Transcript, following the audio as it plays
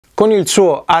Con il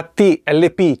suo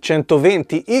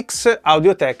AT-LP120X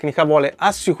AudioTechnica vuole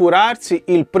assicurarsi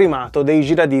il primato dei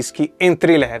giradischi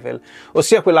entry level,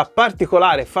 ossia quella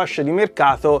particolare fascia di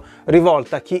mercato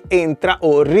rivolta a chi entra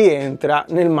o rientra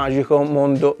nel magico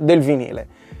mondo del vinile.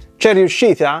 C'è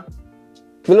riuscita?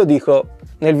 Ve lo dico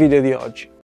nel video di oggi.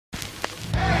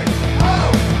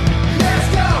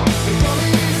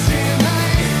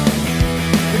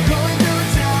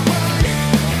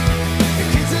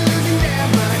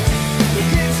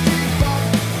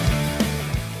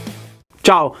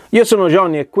 Ciao, io sono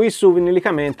Johnny e qui su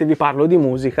Vinilicamente vi parlo di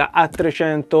musica a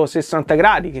 360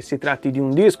 gradi, che si tratti di un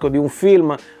disco, di un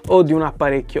film o di un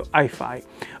apparecchio hi-fi.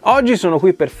 Oggi sono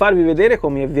qui per farvi vedere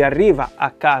come vi arriva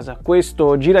a casa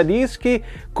questo giradischi,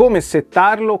 come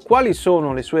settarlo, quali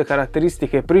sono le sue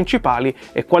caratteristiche principali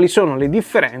e quali sono le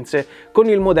differenze con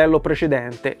il modello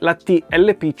precedente, la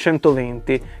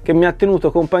AT-LP120, che mi ha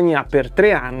tenuto compagnia per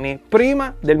 3 anni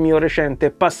prima del mio recente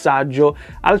passaggio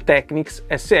al Technics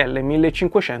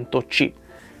SL1500C.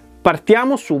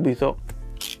 Partiamo subito.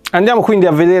 Andiamo quindi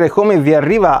a vedere come vi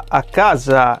arriva a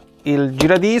casa il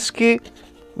giradischi.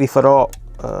 Vi farò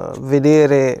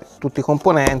vedere tutti i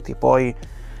componenti, poi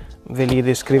ve li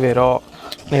descriverò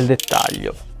nel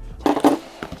dettaglio.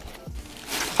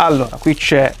 Allora, qui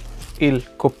c'è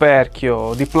il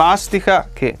coperchio di plastica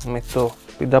che metto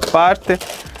qui da parte,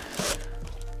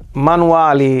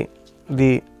 manuali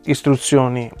di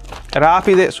istruzioni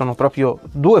rapide, sono proprio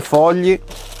 2 fogli,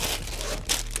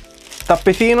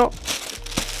 tappetino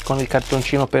con il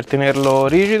cartoncino per tenerlo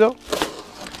rigido.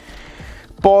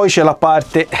 Poi c'è la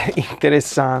parte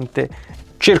interessante,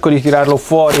 cerco di tirarlo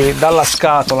fuori dalla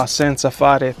scatola senza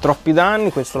fare troppi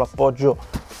danni. Questo lo appoggio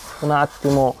un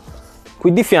attimo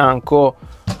qui di fianco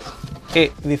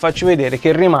e vi faccio vedere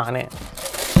che rimane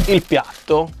il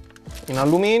piatto in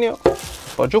alluminio,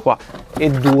 appoggio qua,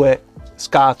 e 2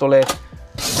 scatole,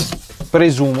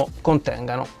 presumo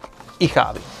contengano i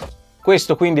cavi.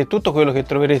 Questo quindi è tutto quello che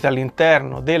troverete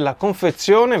all'interno della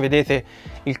confezione. Vedete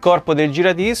il corpo del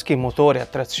giradischi, motore a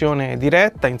trazione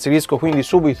diretta. Inserisco quindi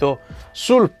subito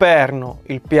sul perno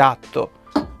il piatto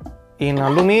in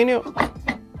alluminio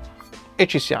e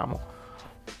ci siamo.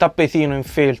 Tappetino in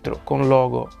feltro con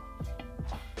logo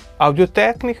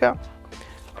Audio-Technica.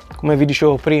 Come vi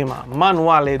dicevo prima,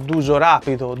 manuale d'uso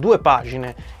rapido, 2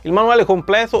 pagine. Il manuale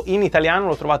completo in italiano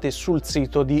lo trovate sul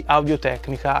sito di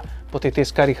Audio-Technica, potete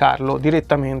scaricarlo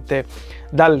direttamente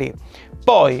da lì.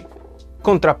 Poi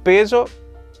contrappeso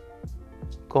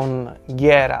con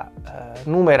ghiera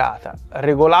numerata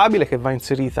regolabile che va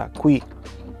inserita qui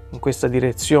in questa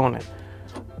direzione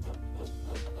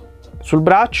sul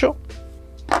braccio,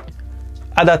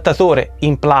 adattatore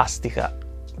in plastica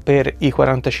per i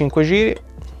 45 giri.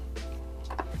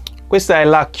 Questa è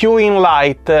la Q-In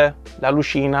Light, la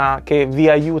lucina che vi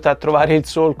aiuta a trovare il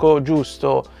solco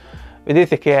giusto.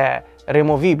 Vedete che è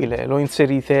removibile,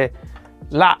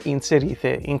 la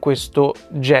inserite in questo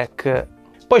jack.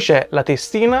 Poi c'è la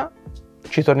testina,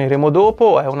 ci torneremo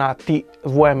dopo, è una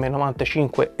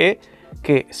TVM95E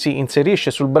che si inserisce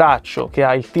sul braccio, che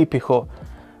ha il tipico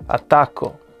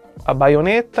attacco a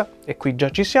baionetta, e qui già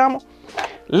ci siamo.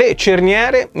 Le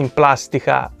cerniere in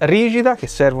plastica rigida che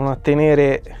servono a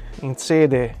tenere in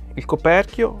sede il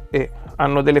coperchio e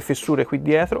hanno delle fessure qui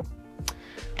dietro.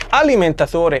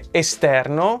 Alimentatore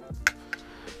esterno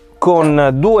con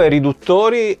 2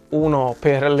 riduttori, uno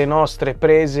per le nostre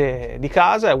prese di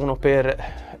casa e uno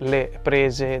per le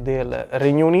prese del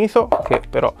Regno Unito, che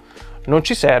però non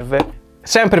ci serve.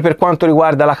 Sempre per quanto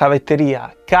riguarda la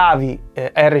cavetteria, cavi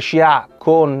RCA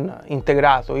con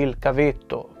integrato il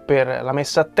cavetto per la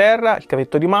messa a terra, il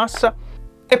cavetto di massa,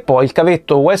 e poi il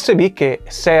cavetto USB che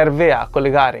serve a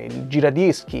collegare il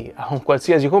giradischi a un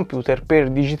qualsiasi computer per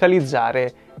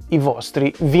digitalizzare i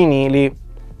vostri vinili.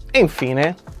 E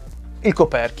infine il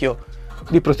coperchio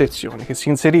di protezione che si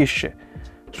inserisce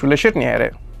sulle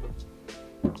cerniere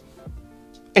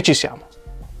e ci siamo.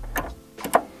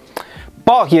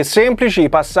 Pochi e semplici i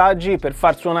passaggi per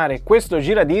far suonare questo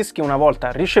giradischi una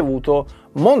volta ricevuto,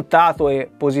 montato e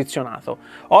posizionato.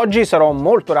 Oggi sarò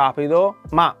molto rapido,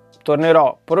 ma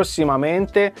tornerò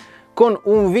prossimamente con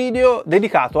un video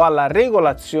dedicato alla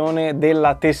regolazione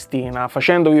della testina,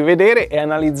 facendovi vedere e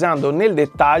analizzando nel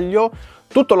dettaglio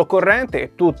tutto l'occorrente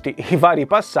e tutti i vari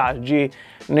passaggi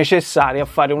necessari a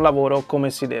fare un lavoro come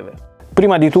si deve.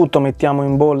 Prima di tutto mettiamo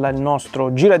in bolla il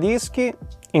nostro giradischi,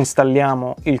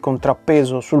 installiamo il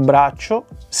contrappeso sul braccio,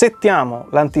 settiamo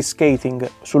l'anti-skating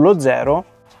sullo 0,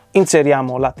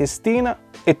 inseriamo la testina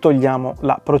e togliamo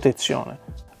la protezione.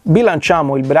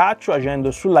 Bilanciamo il braccio agendo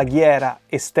sulla ghiera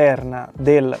esterna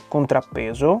del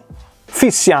contrappeso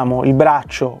Fissiamo il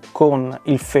braccio con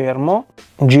il fermo,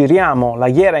 giriamo la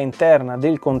ghiera interna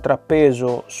del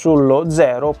contrappeso sullo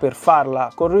 0 per farla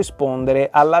corrispondere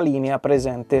alla linea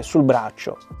presente sul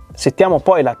braccio. Settiamo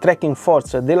poi la tracking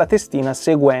force della testina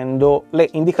seguendo le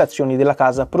indicazioni della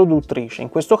casa produttrice. In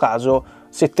questo caso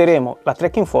setteremo la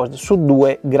tracking force su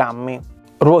 2 grammi.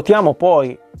 Ruotiamo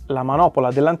poi la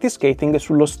manopola dell'anti-skating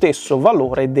sullo stesso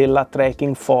valore della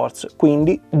tracking force,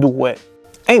 quindi 2.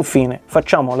 E infine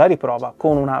facciamo la riprova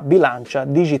con una bilancia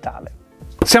digitale.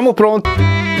 Siamo pronti!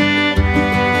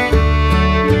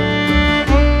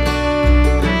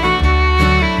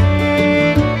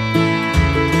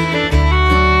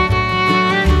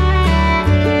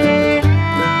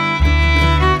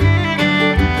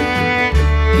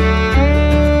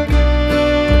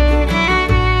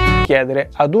 Chiedere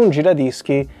ad un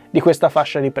giradischi di questa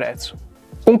fascia di prezzo.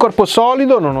 Un corpo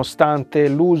solido, nonostante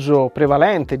l'uso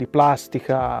prevalente di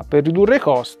plastica per ridurre i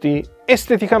costi,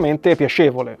 esteticamente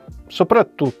piacevole,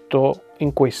 soprattutto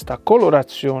in questa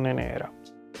colorazione nera.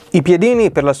 I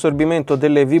piedini per l'assorbimento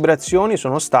delle vibrazioni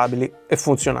sono stabili e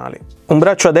funzionali. Un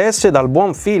braccio ad S dal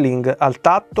buon feeling al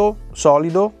tatto,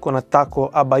 solido, con attacco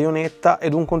a baionetta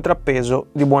ed un contrappeso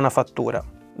di buona fattura.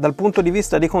 Dal punto di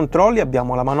vista dei controlli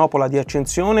abbiamo la manopola di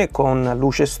accensione con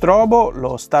luce strobo,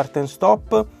 lo start and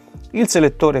stop, il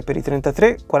selettore per i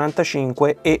 33,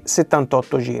 45 e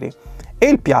 78 giri e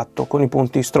il piatto con i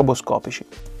punti stroboscopici.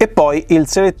 E poi il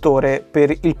selettore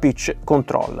per il pitch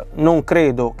control. Non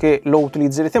credo che lo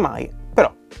utilizzerete mai,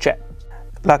 però c'è.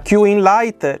 La Q-in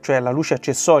light, cioè la luce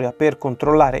accessoria per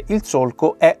controllare il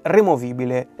solco, è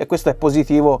removibile e questo è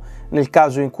positivo nel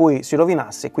caso in cui si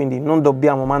rovinasse, quindi non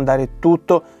dobbiamo mandare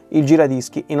tutto il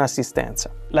giradischi in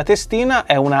assistenza. La testina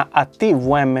è una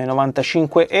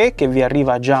AT-LP120X che vi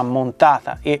arriva già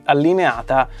montata e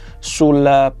allineata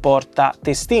sul porta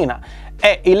testina.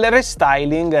 È il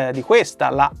restyling di questa,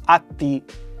 la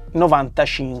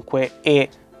AT-95E,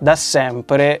 da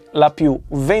sempre la più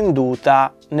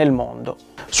venduta nel mondo.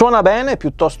 Suona bene,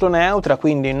 piuttosto neutra,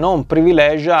 quindi non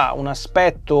privilegia un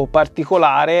aspetto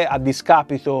particolare a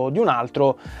discapito di un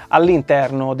altro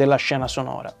all'interno della scena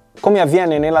sonora. Come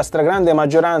avviene nella stragrande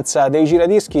maggioranza dei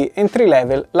giradischi entry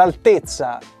level,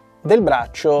 l'altezza del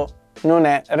braccio non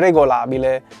è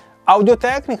regolabile.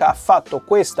 Audio-Technica ha fatto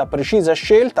questa precisa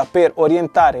scelta per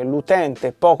orientare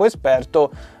l'utente poco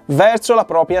esperto verso la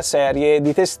propria serie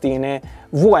di testine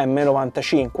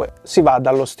VM95. Si va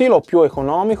dallo stilo più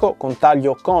economico con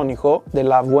taglio conico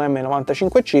della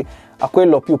VM95C a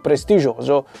quello più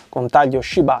prestigioso con taglio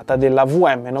scibata della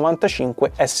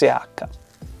VM95SH.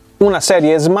 Una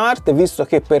serie smart, visto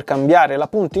che per cambiare la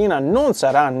puntina non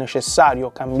sarà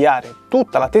necessario cambiare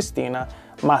tutta la testina,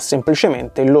 ma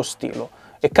semplicemente lo stilo.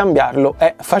 E cambiarlo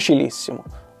è facilissimo,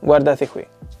 guardate qui.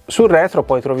 Sul retro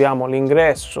poi troviamo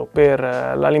l'ingresso per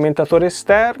l'alimentatore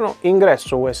esterno,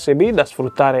 ingresso USB da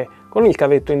sfruttare con il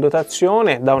cavetto in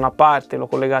dotazione, da una parte lo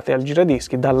collegate al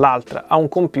giradischi, dall'altra a un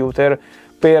computer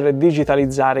per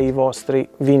digitalizzare i vostri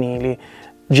vinili.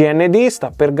 GND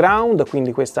sta per ground,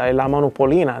 quindi questa è la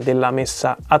manopolina della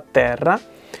messa a terra,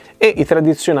 e i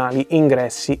tradizionali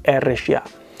ingressi RCA.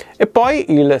 E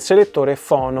poi il selettore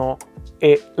fono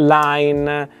e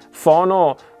line.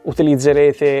 Fono,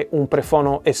 utilizzerete un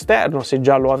prefono esterno se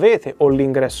già lo avete o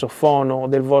l'ingresso fono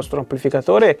del vostro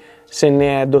amplificatore se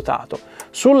ne è dotato.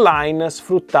 Sul line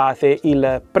sfruttate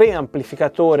il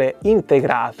preamplificatore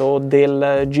integrato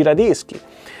del giradischi.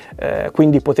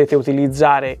 Quindi potete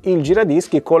utilizzare il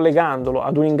giradischi collegandolo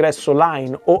ad un ingresso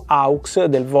line o aux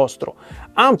del vostro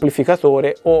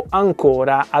amplificatore o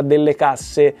ancora a delle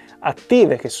casse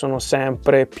attive che sono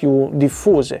sempre più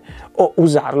diffuse, o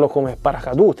usarlo come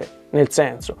paracadute, nel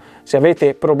senso, se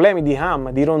avete problemi di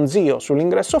hum, di ronzio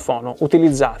sull'ingresso fono,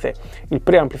 utilizzate il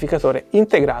preamplificatore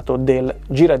integrato del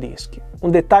giradischi.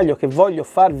 Un dettaglio che voglio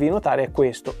farvi notare è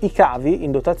questo: i cavi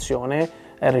in dotazione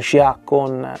RCA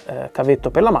con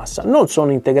cavetto per la massa non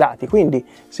sono integrati, quindi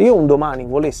se io un domani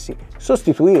volessi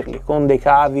sostituirli con dei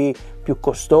cavi più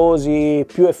costosi,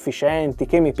 più efficienti,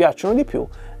 che mi piacciono di più,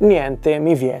 niente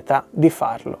mi vieta di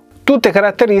farlo. Tutte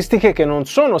caratteristiche che non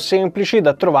sono semplici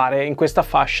da trovare in questa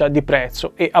fascia di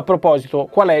prezzo. E a proposito,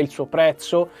 qual è il suo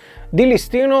prezzo? Di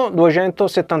listino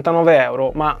 279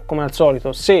 euro, ma come al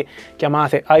solito se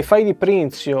chiamate Hi-Fi Di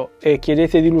Prinzio e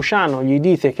chiedete di Luciano, gli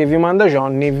dite che vi manda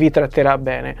Johnny, vi tratterà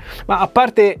bene. Ma a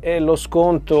parte lo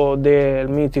sconto del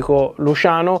mitico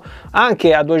Luciano,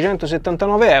 anche a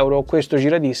 279 euro questo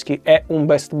giradischi è un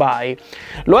best buy.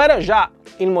 Lo era già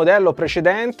il modello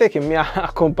precedente che mi ha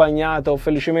accompagnato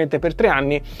felicemente per 3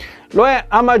 anni, lo è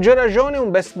a maggior ragione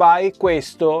un best buy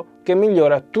questo, che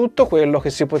migliora tutto quello che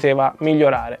si poteva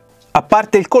migliorare. A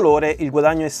parte il colore, il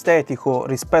guadagno estetico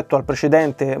rispetto al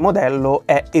precedente modello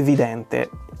è evidente.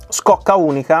 Scocca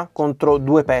unica contro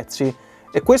due pezzi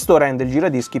e questo rende il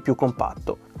giradischi più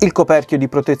compatto. Il coperchio di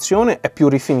protezione è più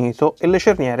rifinito e le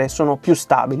cerniere sono più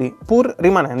stabili, pur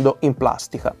rimanendo in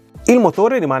plastica. Il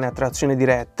motore rimane a trazione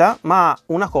diretta, ma ha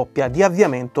una coppia di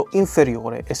avviamento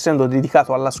inferiore, essendo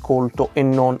dedicato all'ascolto e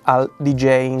non al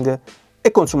DJing,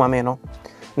 e consuma meno.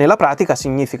 Nella pratica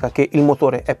significa che il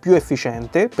motore è più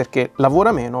efficiente perché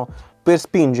lavora meno per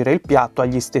spingere il piatto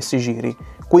agli stessi giri,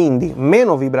 quindi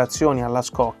meno vibrazioni alla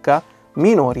scocca,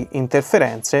 minori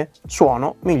interferenze,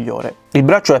 suono migliore. Il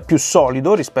braccio è più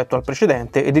solido rispetto al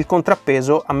precedente ed il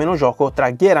contrappeso ha meno gioco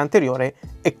tra ghiera anteriore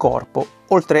e corpo,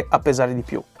 oltre a pesare di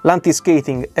più.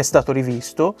 L'anti-skating è stato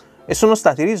rivisto e sono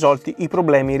stati risolti i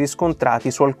problemi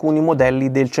riscontrati su alcuni modelli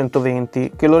del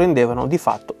 120 che lo rendevano di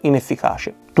fatto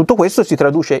inefficace. Tutto questo si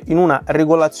traduce in una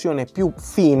regolazione più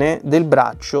fine del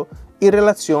braccio in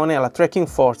relazione alla tracking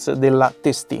force della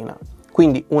testina,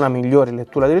 quindi una migliore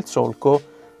lettura del solco,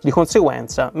 di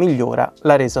conseguenza migliora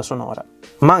la resa sonora.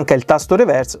 Manca il tasto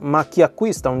reverse, ma chi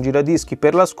acquista un giradischi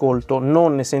per l'ascolto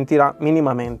non ne sentirà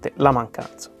minimamente la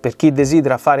mancanza. Per chi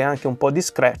desidera fare anche un po' di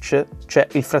scratch, c'è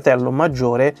il fratello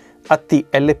maggiore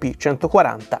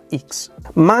AT-LP140X.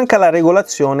 Manca la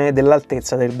regolazione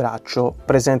dell'altezza del braccio,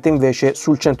 presente invece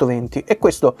sul 120, e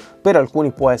questo per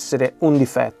alcuni può essere un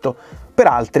difetto, per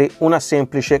altri una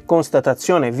semplice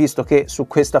constatazione, visto che su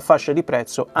questa fascia di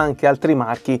prezzo anche altri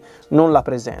marchi non la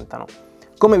presentano.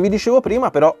 Come vi dicevo prima,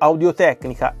 però,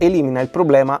 Audio-Technica elimina il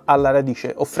problema alla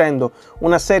radice, offrendo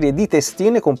una serie di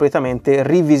testine completamente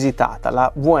rivisitata,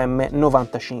 la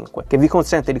VM95, che vi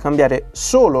consente di cambiare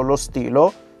solo lo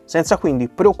stilo, senza quindi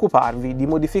preoccuparvi di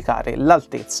modificare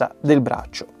l'altezza del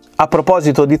braccio. A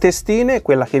proposito di testine,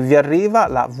 quella che vi arriva,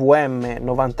 la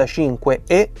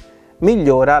VM95E,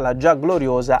 migliora la già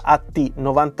gloriosa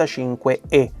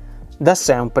AT-95E, da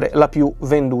sempre la più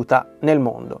venduta nel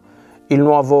mondo. Il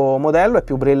nuovo modello è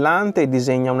più brillante e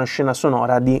disegna una scena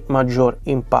sonora di maggior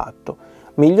impatto.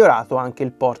 Migliorato anche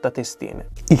il portatestine.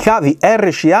 I cavi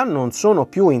RCA non sono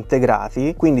più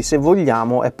integrati, quindi se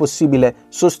vogliamo è possibile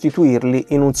sostituirli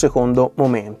in un secondo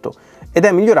momento. Ed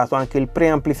è migliorato anche il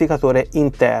preamplificatore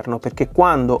interno, perché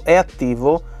quando è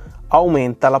attivo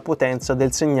aumenta la potenza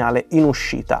del segnale in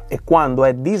uscita e quando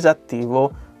è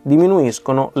disattivo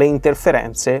diminuiscono le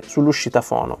interferenze sull'uscita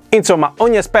fono. Insomma,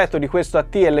 ogni aspetto di questo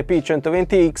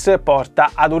AT-LP120X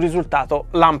porta ad un risultato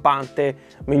lampante,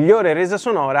 migliore resa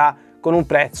sonora con un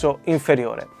prezzo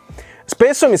inferiore.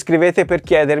 Spesso mi scrivete per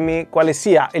chiedermi quale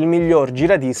sia il miglior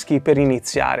giradischi per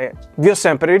iniziare. Vi ho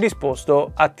sempre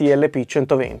risposto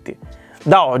AT-LP120.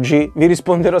 Da oggi vi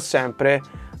risponderò sempre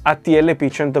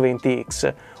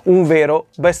AT-LP120X, un vero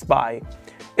best buy.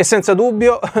 E senza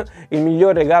dubbio il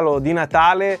miglior regalo di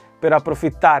Natale per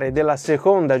approfittare della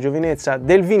seconda giovinezza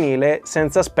del vinile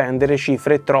senza spendere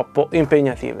cifre troppo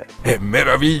impegnative. È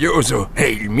meraviglioso, è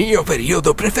il mio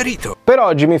periodo preferito. Per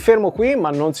oggi mi fermo qui, ma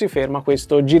non si ferma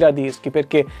questo giradischi,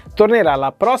 perché tornerà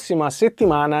la prossima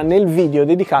settimana nel video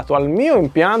dedicato al mio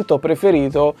impianto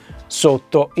preferito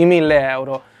sotto i 1000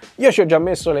 euro. Io ci ho già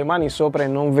messo le mani sopra e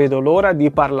non vedo l'ora di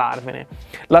parlarvene.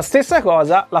 La stessa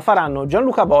cosa la faranno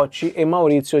Gianluca Bocci e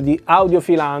Maurizio di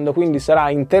Audiofilando, quindi sarà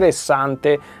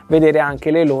interessante vedere anche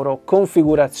le loro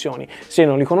configurazioni. Se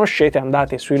non li conoscete,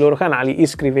 andate sui loro canali,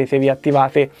 iscrivetevi,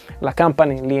 attivate la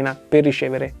campanellina per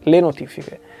ricevere le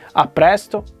notifiche. A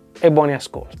presto e buoni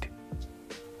ascolti!